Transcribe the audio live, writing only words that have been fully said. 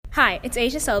Hi, it's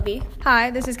Asia Selby.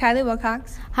 Hi, this is Kylie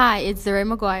Wilcox. Hi, it's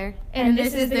Zahrae McGuire. And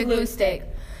this is the Gluestick.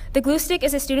 The Gluestick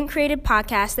is a student-created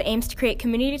podcast that aims to create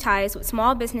community ties with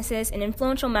small businesses and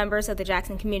influential members of the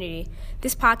Jackson community.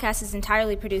 This podcast is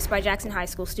entirely produced by Jackson High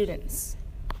School students.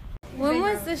 When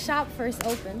was the shop first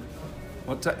opened?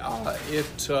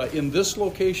 In this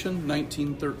location,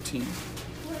 1913.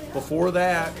 Before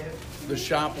that, the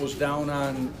shop was down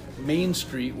on Main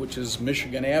Street, which is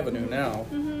Michigan Avenue now.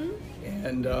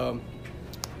 And that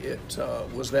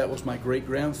was my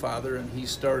great-grandfather, and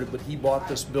he bought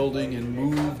this building and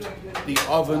moved the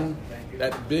oven,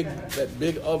 that big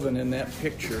oven in that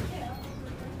picture.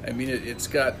 I mean, it's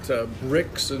got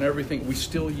bricks and everything. We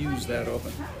still use that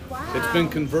oven. Wow. It's been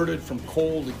converted from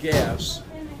coal to gas,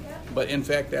 but in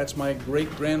fact, that's my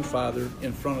great-grandfather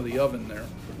in front of the oven there.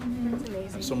 That's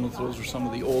amazing. Some of those are some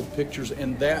of the old pictures,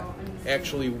 and that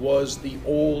actually was the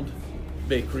old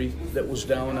bakery that was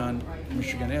down on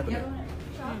Michigan Avenue.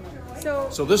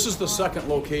 So this is the second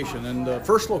location, and the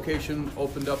first location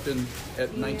opened up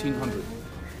at 1900.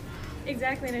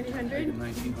 Exactly 1900? In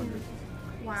 1900.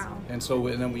 Wow. And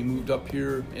then we moved up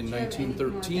here in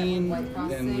 1913,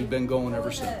 and we've been going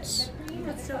ever since.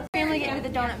 Family get into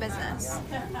the donut business.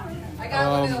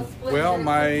 Well,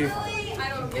 my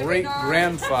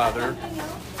great-grandfather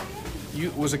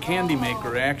was a candy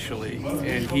maker, actually,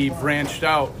 and he branched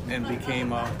out and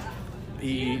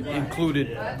he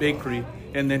included bakery,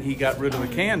 and then he got rid of the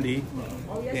candy,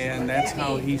 and that's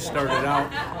how he started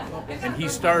out. And he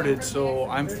started, so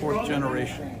I'm fourth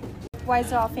generation. Why is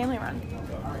it all family run?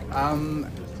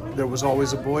 There was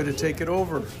always a boy to take it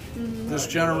over. This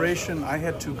generation, I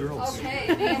had two girls.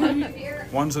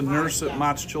 One's a nurse at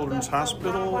Mott's Children's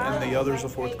Hospital, and the other's a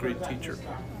fourth grade teacher.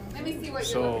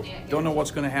 So, don't know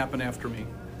what's going to happen after me.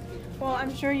 Well,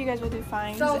 I'm sure you guys will do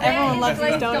fine. Everyone loves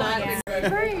these donuts.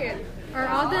 Great. Are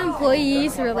all the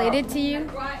employees related to you?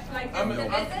 No.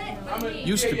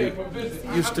 Used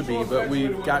to be, but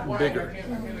we've gotten bigger.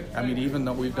 I mean, even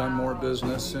though we've done more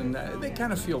business, and they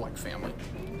kind of feel like family.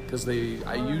 Because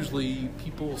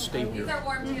people stay here.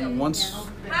 Once,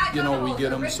 we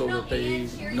get them so that they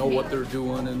know what they're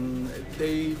doing, and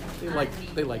they like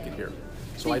it here.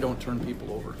 So I don't turn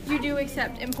people over. You do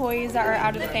accept employees that are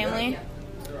out of the family?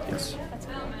 Yes.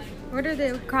 What are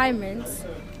the requirements?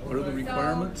 What are the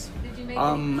requirements?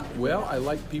 Well, I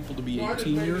like people to be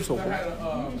 18 years old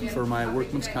for my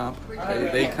workman's comp.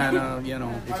 They kind of,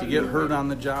 if you get hurt on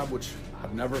the job, which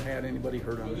I've never had anybody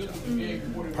hurt on the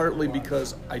job. Partly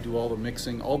because I do all the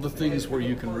mixing, all the things where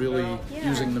you can really,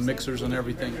 using the mixers and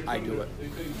everything, I do it.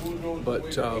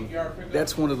 But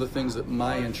that's one of the things that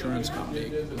my insurance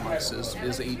company wants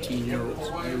is 18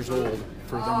 years old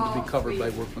for them to be covered by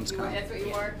workman's comp.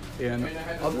 And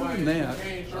other than that,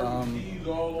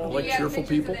 I like cheerful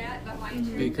people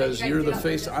because you're the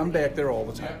face. I'm back there all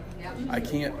the time. I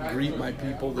can't greet my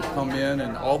people that come in,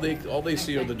 and all they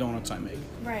see are the donuts I make.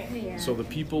 Right. Yeah. So the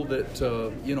people that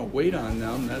wait on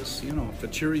them, that's the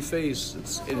cheery face.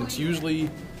 It's usually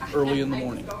early in the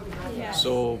morning. Yeah.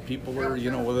 So people are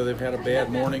whether they've had a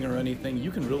bad morning or anything, you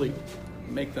can really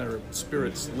make their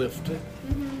spirits lift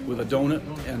with a donut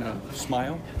and a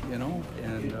smile,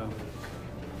 and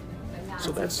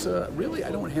so that's really,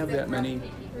 I don't have that many.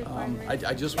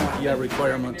 I just want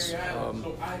requirements.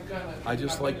 I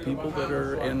just like people that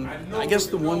are, and I guess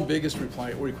the one biggest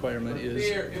requirement is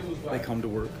they come to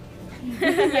work.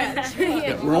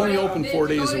 Yeah, we're only open 4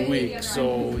 days a week,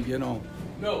 so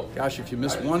gosh, if you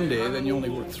miss one day, then you only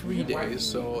work 3 days.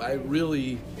 So I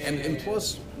really, and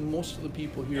plus, most of the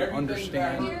people here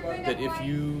understand that if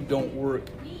you don't work,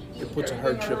 it puts a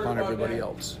hardship on everybody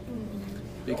else.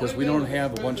 Because we don't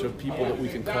have a bunch of people that we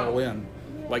can call in,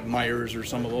 like Myers or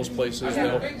some of those places.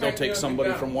 They'll take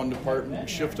somebody from one department and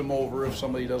shift them over if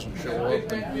somebody doesn't show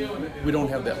up. And we don't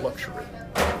have that luxury.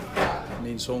 I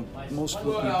mean, so most of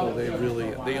the people,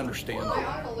 they understand.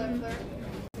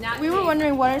 We were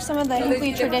wondering, what are some of the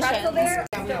Hinkley traditions?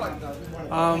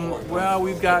 Well,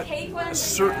 we've got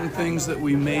certain things that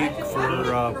we make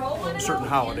for certain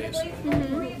holidays,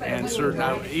 and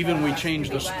even we change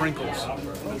the sprinkles.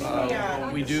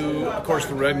 We do, of course,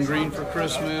 the red and green for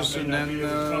Christmas, and then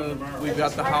we've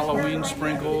got the Halloween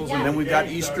sprinkles, and then we've got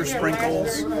Easter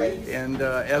sprinkles. And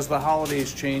as the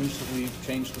holidays change, we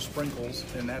change the sprinkles,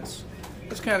 and that's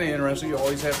kind of interesting. You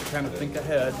always have to kind of think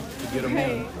ahead to get them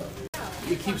in.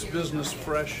 It keeps business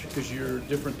fresh because you're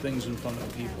different things in front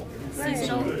of people.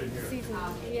 Seasonal.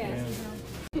 Yeah.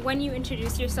 When you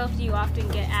introduce yourself, do you often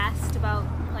get asked about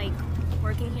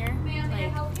working here?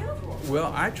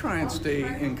 Well, I try and stay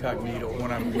incognito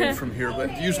when I'm away from here,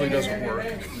 but it usually doesn't work.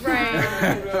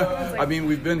 Right. I mean,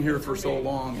 we've been here for so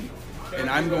long, and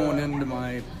I'm going into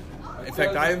my In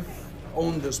fact, I've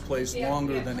owned this place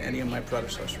longer than any of my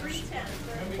predecessors.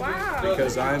 Wow.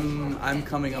 Because I'm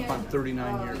coming up on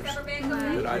 39 years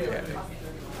that I've had it.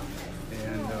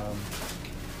 And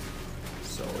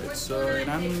so it's and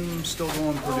I'm still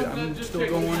going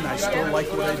I still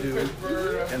like what I do,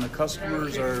 and the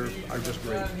customers are just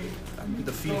great.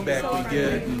 The feedback we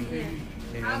get,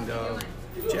 and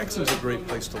Jackson's a great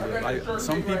place to live.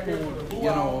 Some people,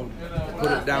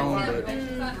 put it down, but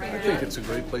I think it's a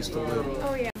great place to live.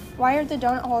 Oh yeah. Why are the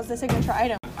donut holes the signature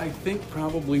item? I think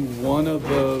probably one of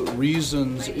the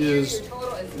reasons is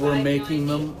we're making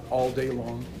them all day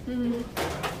long. Mm-hmm.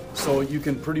 So you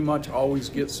can pretty much always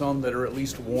get some that are at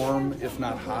least warm, if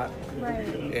not hot. Right.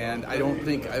 And I don't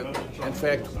think, in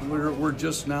fact, we're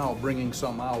just now bringing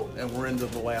some out, and we're into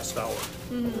the last hour.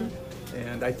 Mm-hmm.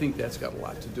 And I think that's got a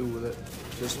lot to do with it.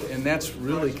 And that's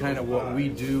really kind of what we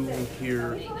do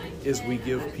here, is we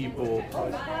give people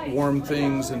warm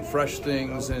things and fresh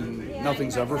things, and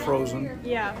nothing's ever frozen.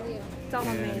 Yeah, it's all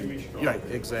homemade. Yeah,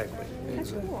 exactly.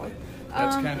 That's cool.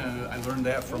 That's kind of, I learned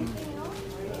that from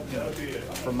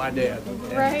my dad.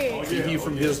 Right. He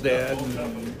from his dad,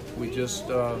 and we just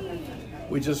thought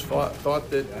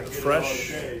that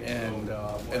fresh and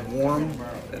warm,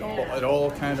 it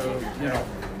all kind of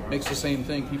makes the same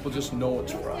thing. People just know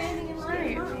it's fresh.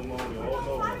 Right.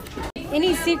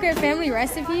 Any secret family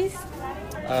recipes?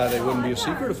 They wouldn't be a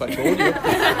secret if I told you.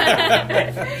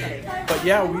 But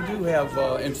yeah, we do have.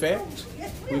 In fact,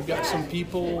 we've got some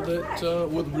people that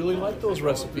would really like those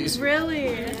recipes.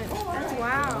 Really? That's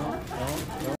wow.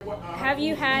 Have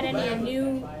you had any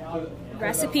new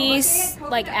recipes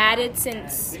added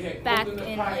since back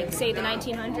in say the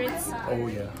 1900s? Oh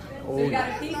yeah.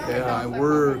 Yeah,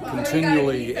 we're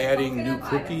continually adding new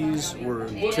cookies. We're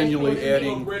continually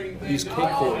adding these cake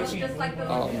holes.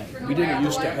 We didn't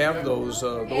used to have those.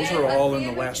 Those are all in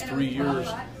the last 3 years.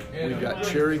 We've got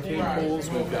cherry cake holes.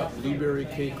 We've got blueberry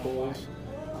cake holes.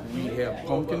 We have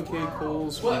pumpkin cake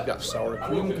holes. We've got sour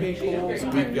cream cake holes.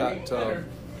 We've got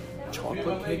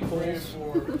chocolate cake holes,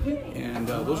 and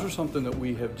those are something that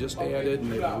we have just added,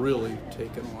 and they've really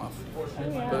taken off.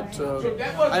 But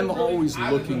I'm always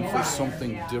looking for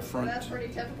something different,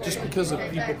 just because if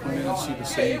people come in and see the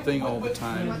same thing all the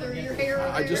time,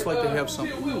 I just like to have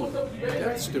something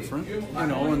that's different,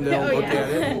 and they'll look at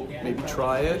it, maybe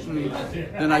try it, and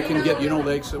then I can get,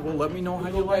 they say, well, let me know how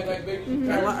you like it. Mm-hmm.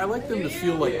 I like them to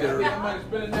feel like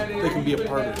they can be a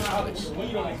part of this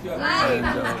place,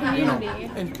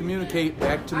 and communicate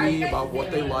back to me about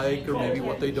what they like or maybe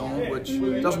what they don't, which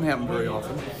doesn't happen very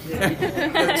often.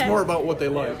 It's more about what they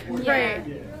like. Right.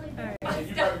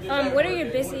 What are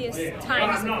your busiest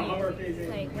times of the year?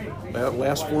 That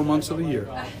last 4 months of the year.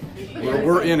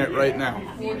 We're in it right now.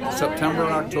 September,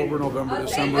 October, November,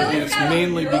 December, and it's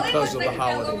mainly because of the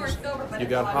holidays. You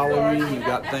got Halloween, you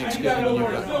got Thanksgiving, and you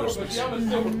got Christmas. I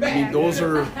mean, those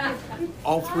are,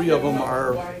 all three of them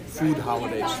are food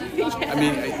holidays. I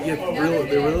mean,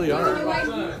 they really are.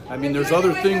 I mean, there's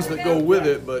other things that go with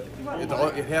it, but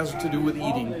it has to do with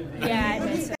eating. Yeah,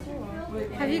 it is.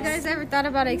 Have you guys ever thought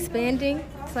about expanding?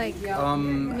 It's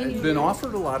I've been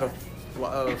offered a lot of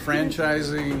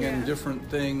franchising and different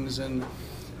things, and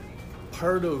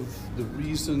part of the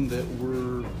reason that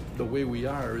we're the way we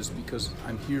are is because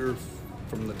I'm here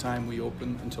from the time we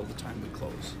open until the time we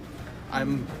close.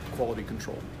 I'm quality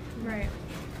control. Right.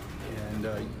 And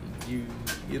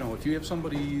if you have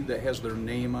somebody that has their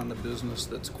name on the business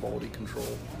that's quality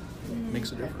control, it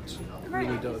makes a difference. It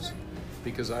really does.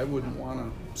 Because I wouldn't want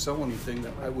to sell anything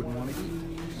that I wouldn't want to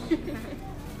eat.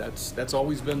 That's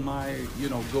always been my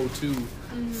go-to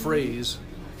phrase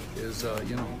is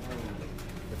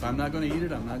if I'm not going to eat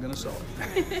it, I'm not going to sell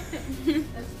it.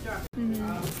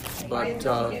 But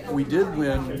we did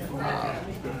win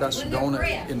Best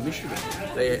Donut in Michigan.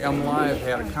 M Live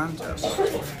had a contest,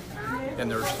 and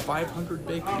there's 500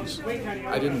 bakeries.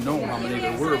 I didn't know how many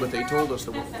there were, but they told us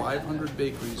there were 500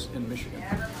 bakeries in Michigan.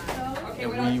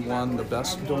 And we won the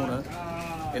best donut,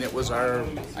 and it was our,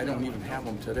 I don't even have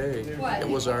them today, it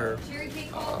was our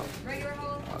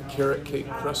carrot cake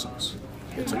crescents.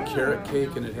 It's a carrot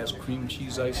cake, and it has cream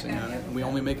cheese icing on it, and we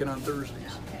only make it on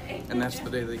Thursdays. And that's the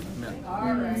day they came in.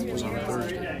 It was on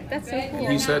Thursday. That's so cool.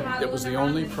 And he said it was the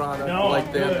only product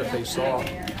like that they saw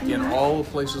in all the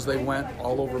places they went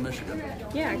all over Michigan.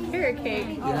 Yeah, carrot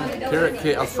cake. Yeah, carrot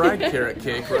cake, a fried carrot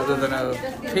cake rather than a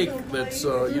cake that's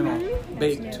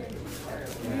baked.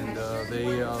 And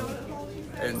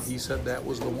and he said that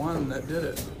was the one that did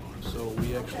it. So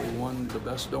we actually won the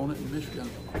best donut in Michigan.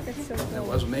 That's so cool. I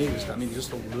was amazed. I mean,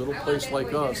 just a little place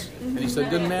like us. And he said it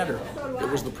didn't matter. It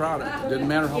was the product. It didn't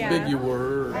matter how big you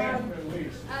were.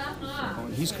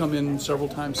 he's come in several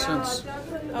times since.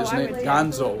 His name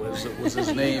Gonzo was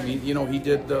his name. He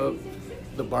did the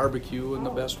barbecue and the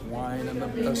best wine and the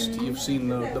best. You've seen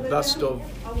the best of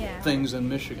things in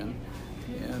Michigan,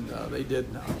 and they did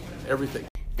everything.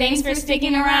 Thanks for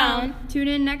sticking around. Tune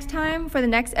in next time for the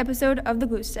next episode of The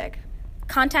Gluestick.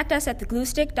 Contact us at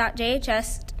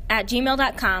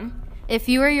thegluestick.jhs@gmail.com. If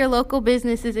you or your local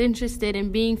business is interested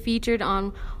in being featured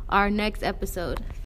on our next episode.